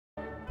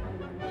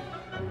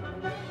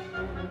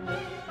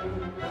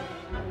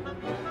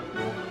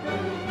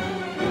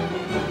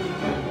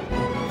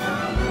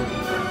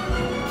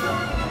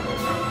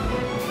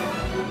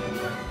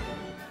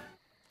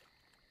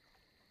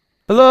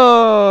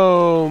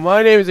Hello,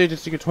 my name is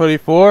Agent Secret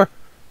 24,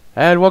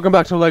 and welcome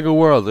back to Lego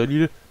World.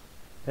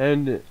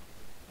 And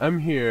I'm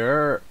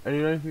here, and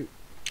you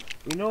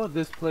know what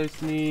this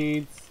place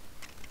needs?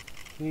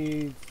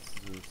 I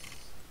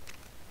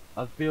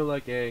feel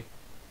like where's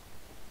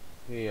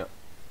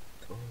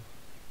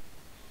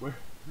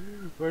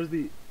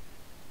the?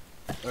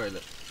 Alright, I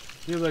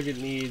feel like it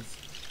needs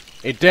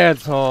a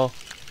dance hall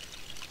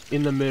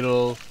in the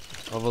middle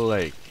of a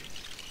lake.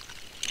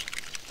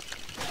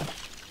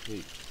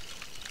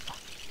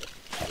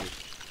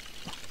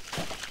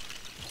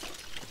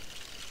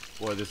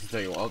 Boy, this is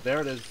taking a while. Oh,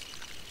 there it is.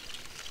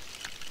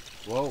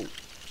 Whoa.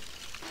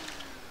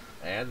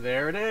 And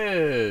there it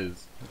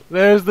is.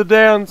 There's the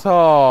dance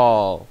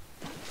hall.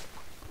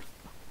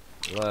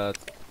 Alright.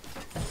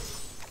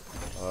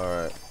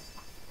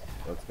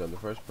 Let's go to the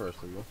first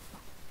person.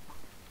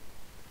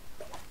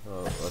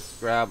 Oh, let's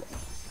grab.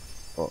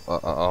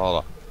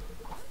 Hold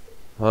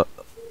on.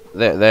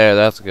 There,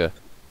 that's good.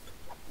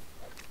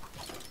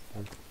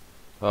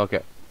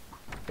 Okay.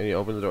 Can you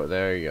open the door?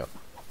 There you go.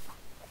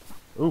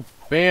 Ooh,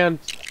 band.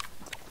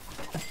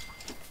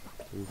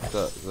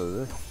 So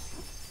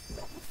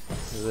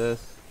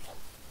this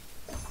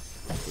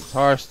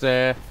guitar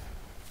stand,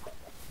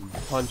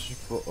 punch.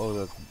 Oh,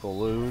 that's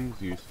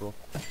balloons, useful.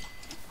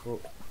 Oh,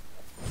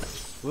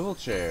 little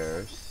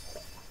chairs,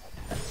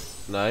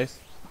 nice.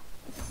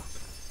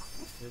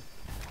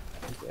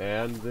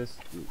 And this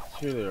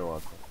cheerleader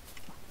wants.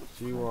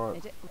 She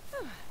wants.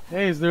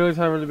 Hey, it's nearly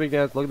time for the big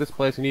dance. Look at this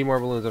place. We need more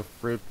balloons and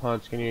fruit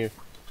punch. Can you?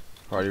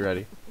 Party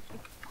ready?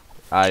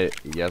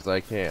 Yes, I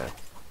can.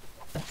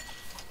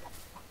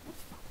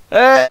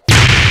 Yeah.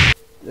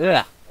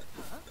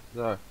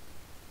 Sorry.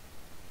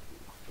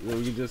 Then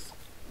we can just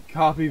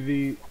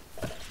copy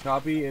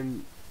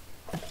and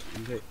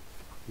take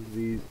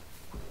these.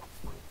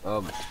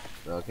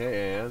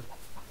 Okay, and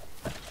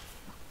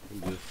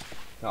just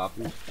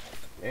copy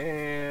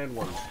and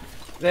one.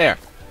 There.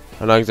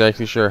 I'm not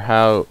exactly sure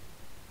how.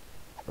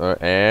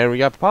 And we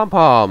got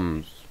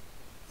pom-poms.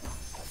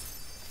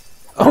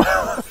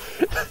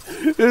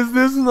 Is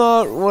this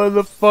not one of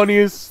the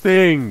funniest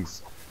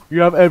things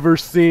you have ever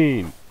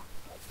seen?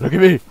 Look at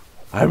me.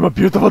 I'm a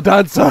beautiful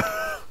dancer.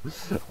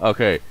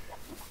 Okay.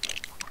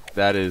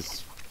 That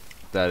is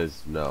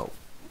no.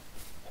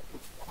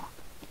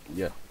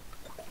 Yeah.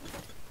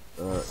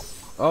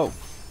 Oh.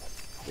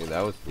 Okay,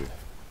 that was weird.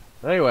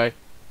 Anyway,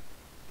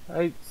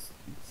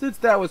 since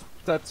that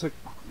took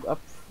a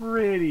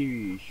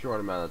pretty short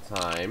amount of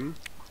time,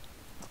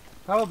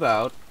 how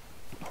about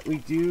we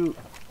do.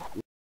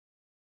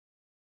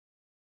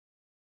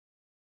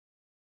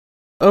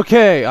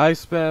 Okay, I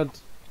spent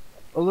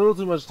a little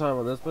too much time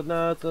on this, but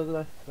now it's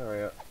alright.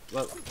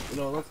 Let's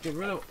get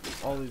rid of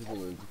all these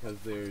balloons because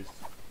there's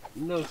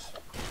no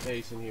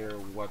space in here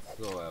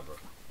whatsoever.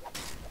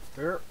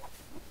 Here,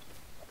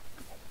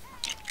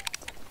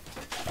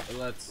 and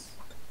let's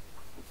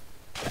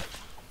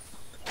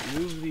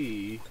move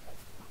the.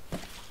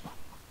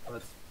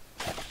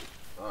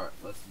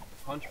 Let's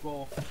punch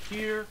bowl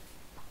here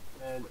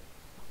and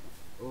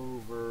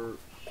over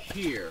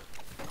here.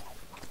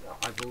 Now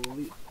I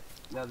believe.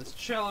 Now this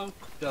cello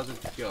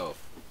doesn't go.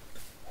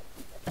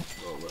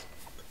 Over.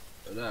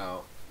 So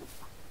now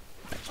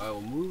I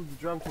will move the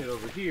drum kit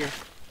over here.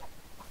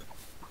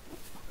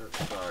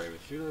 Sorry,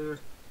 Mr.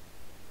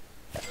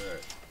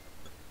 Alright.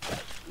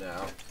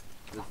 Now,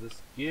 does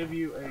this give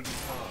you a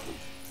guitar?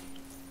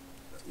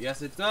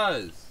 Yes, it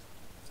does.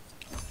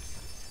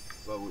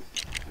 But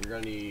we're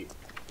gonna need.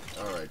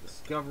 Alright,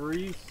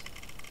 discoveries.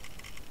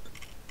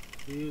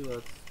 See,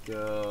 let's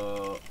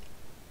go.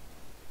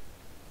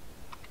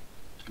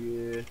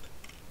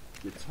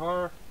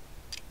 Guitar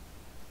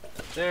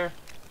there,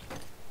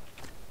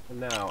 and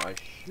now I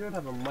should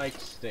have a mic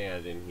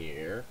stand in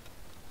here.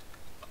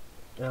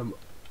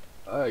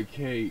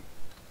 M-I-C.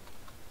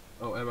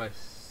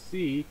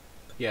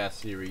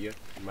 Yes, here we go.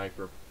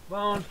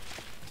 Microphone.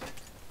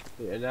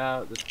 Okay, and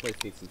now this place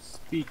needs some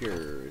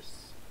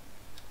speakers.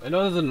 I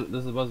know this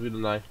is supposed to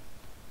be the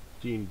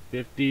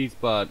 1950s,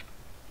 but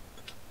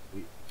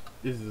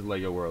this is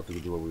Lego World, so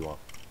we can do what we want.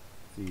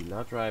 See,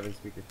 not driving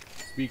speaker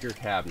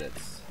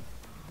cabinets.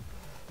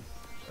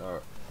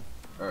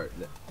 Alright,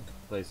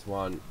 place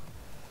one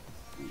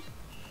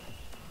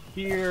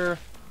here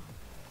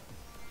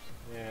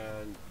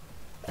and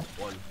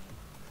one.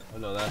 Oh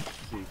no, that's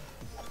too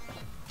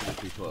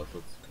close.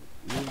 Let's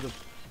move the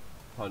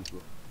punch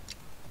bowl.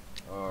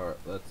 Alright,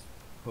 let's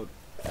put.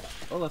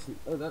 Oh, that's put.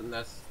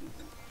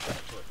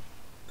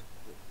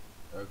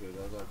 Okay,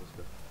 that's not just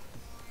good.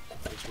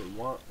 Let's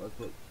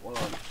put one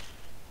on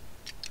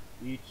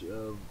each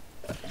of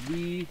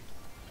these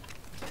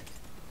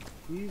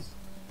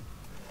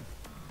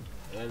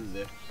and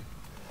this.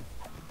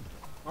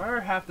 Why are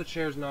half the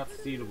chairs not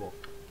seatable?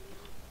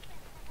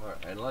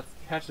 Alright, and let's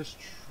catch this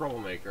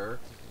troublemaker.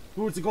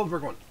 Ooh, it's a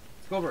Goldberg one.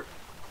 It's Goldberg.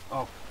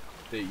 Oh,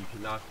 you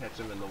cannot catch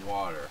him in the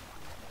water.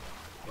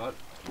 But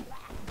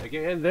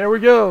again, there we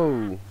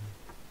go.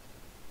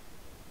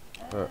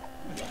 Oh,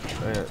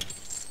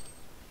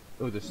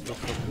 there's still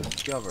stuff to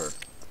discover.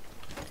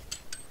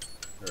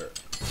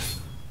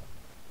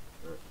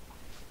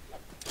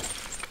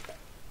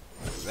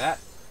 that.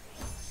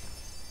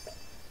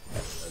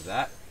 And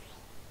that.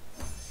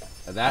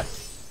 And that.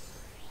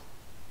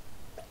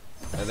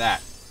 And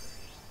that.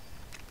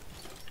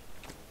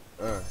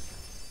 So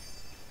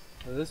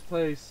this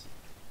place,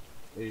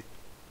 this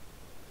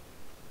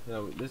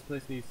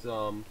place needs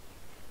some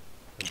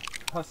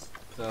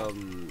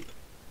custom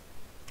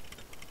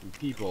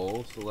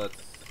people. So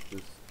let's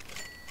just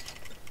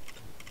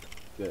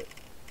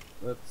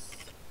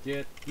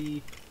get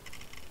the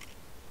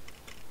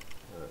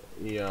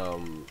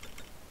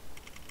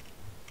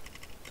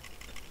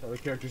how many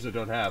characters I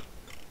don't have.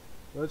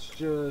 Let's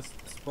just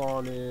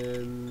spawn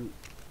in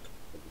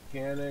a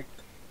mechanic.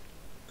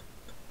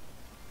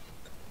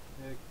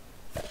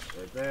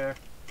 Right there.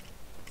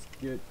 Let's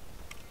get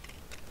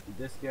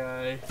this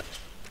guy.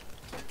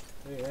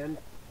 And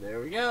there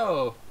we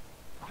go.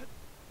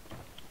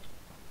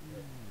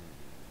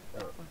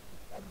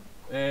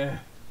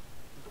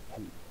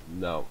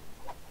 No.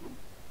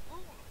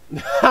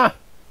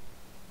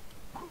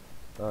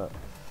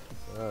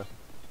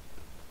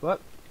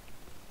 What?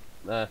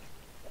 That's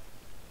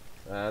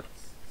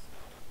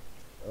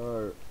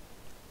alright,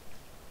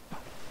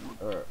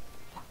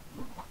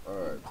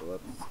 so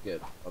let's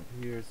get up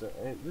here. So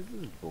this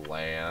is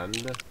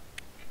bland.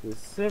 This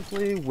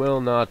simply will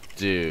not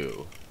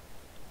do.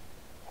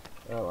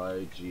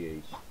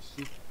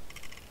 L-I-G-H-T.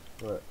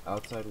 What?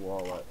 Outside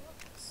wall light.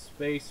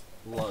 Space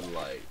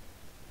floodlight.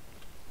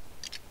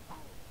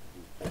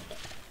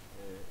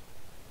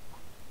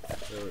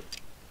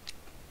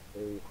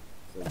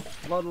 Some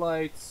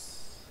floodlights.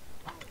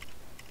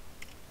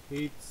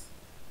 Heats.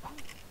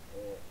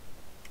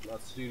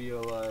 Not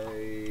studio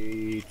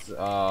lights.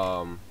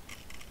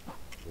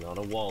 Not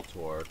a wall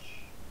torch.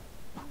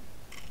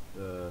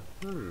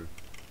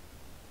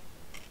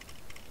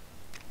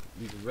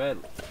 These red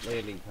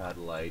landing pad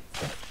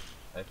lights,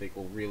 I think,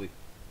 will really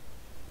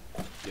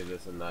give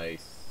this a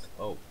nice.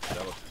 Oh,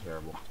 that looks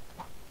terrible.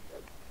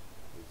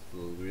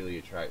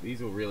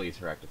 These will really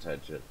attract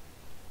attention.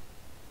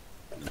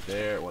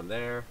 There, one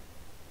there.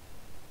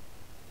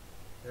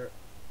 There,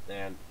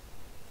 and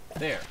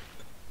there.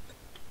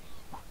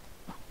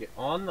 Get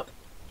on the.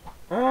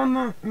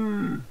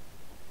 Alright.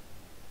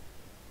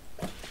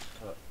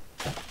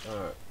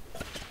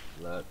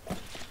 Let's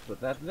put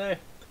that there.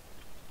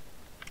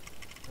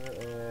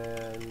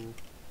 And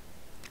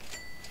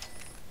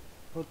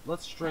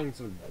let's string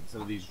some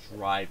of these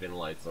drive-in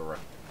lights around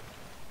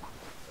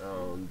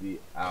the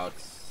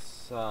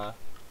outside.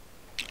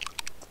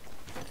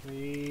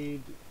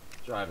 Need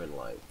drive-in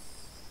lights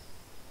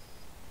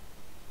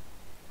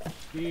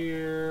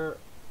here.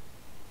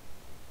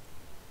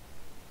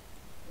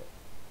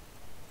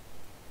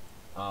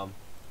 Oh,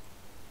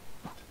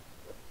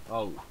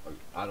 I'm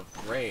out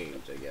of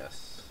range, I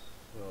guess.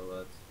 So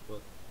let's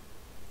put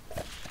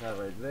that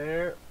right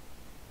there.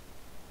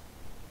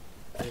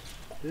 This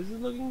is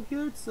looking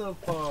good so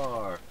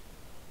far.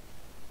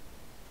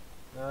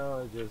 Now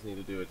I just need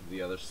to do it to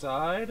the other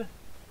side.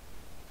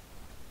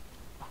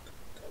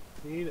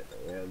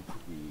 And to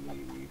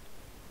the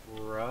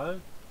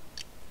front.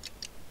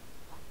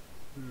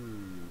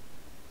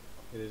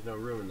 Okay, there's no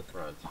room in the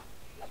front.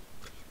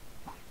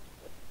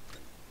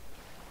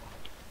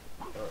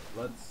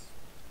 Let's.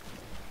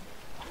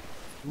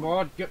 Come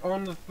on, get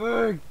on the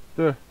thing!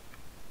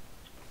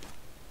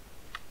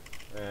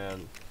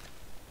 And.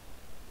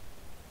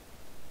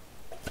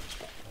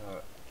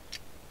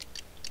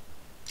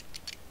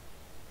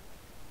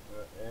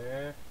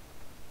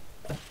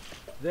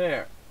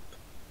 There!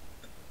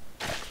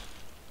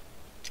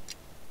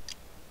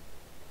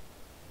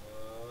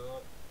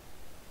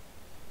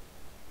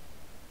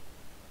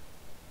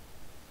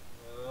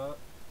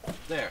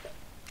 There.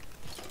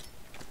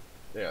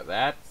 There,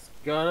 that's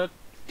gonna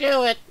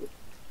do it!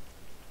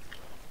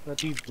 But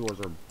these doors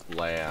are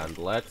bland.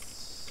 Let's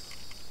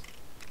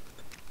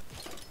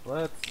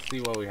see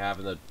what we have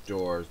in the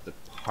doors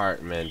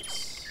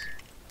department.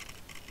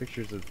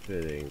 Pictures of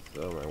fittings.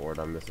 Oh my word,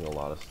 I'm missing a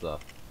lot of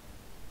stuff.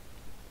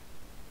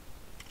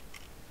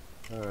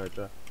 Alright,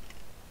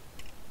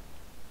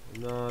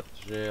 not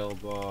jail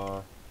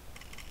bar.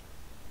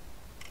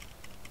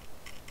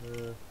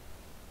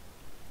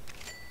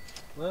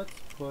 Let's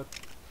put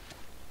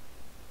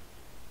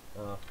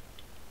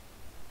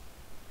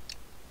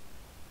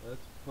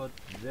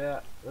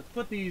that. Let's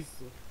put these.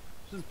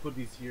 Just put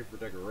these here for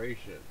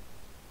decoration.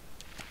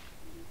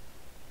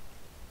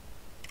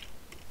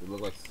 They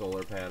look like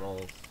solar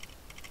panels.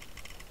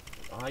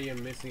 I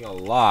am missing a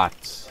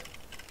lot.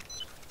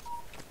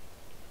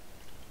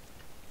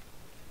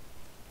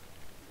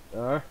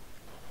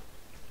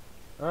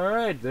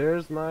 Alright,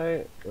 there's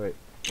my. Wait,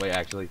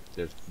 actually,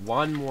 there's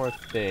one more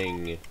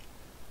thing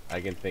I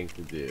can think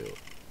to do.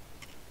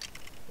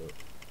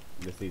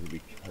 This needs to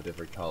be a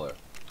different color.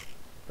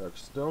 Dark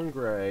stone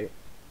gray.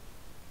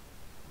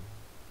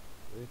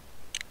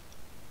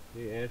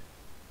 And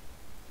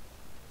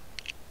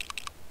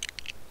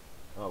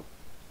oh.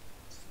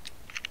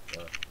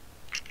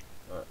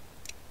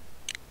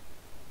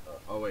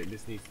 Oh wait,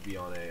 this needs to be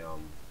on a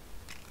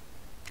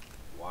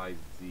YZX.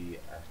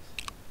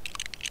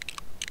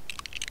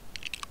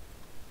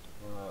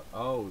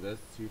 Oh, that's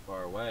too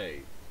far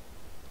away.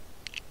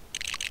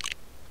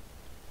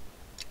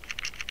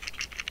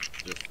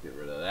 Just get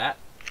rid of that.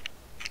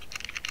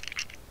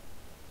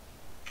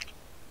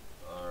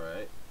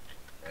 Alright.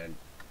 And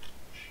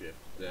shift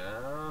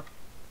down.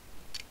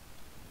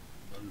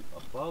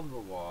 Above the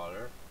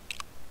water.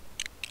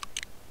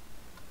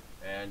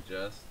 And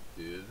just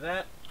do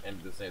that.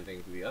 And do the same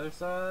thing to the other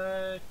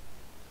side.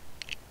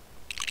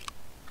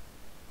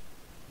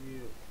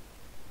 And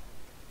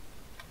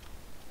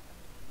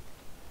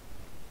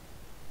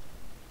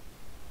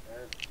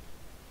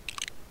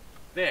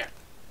there.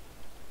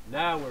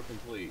 Now we're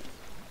complete.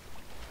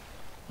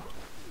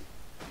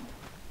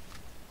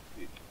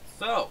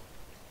 So,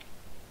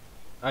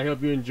 I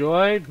hope you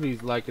enjoyed.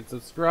 Please like and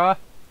subscribe.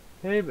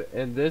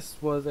 And this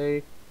was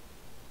a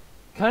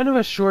kind of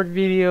a short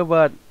video,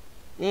 but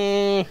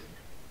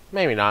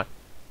maybe not.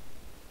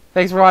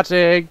 Thanks for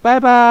watching. Bye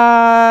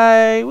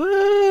bye.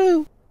 Woo!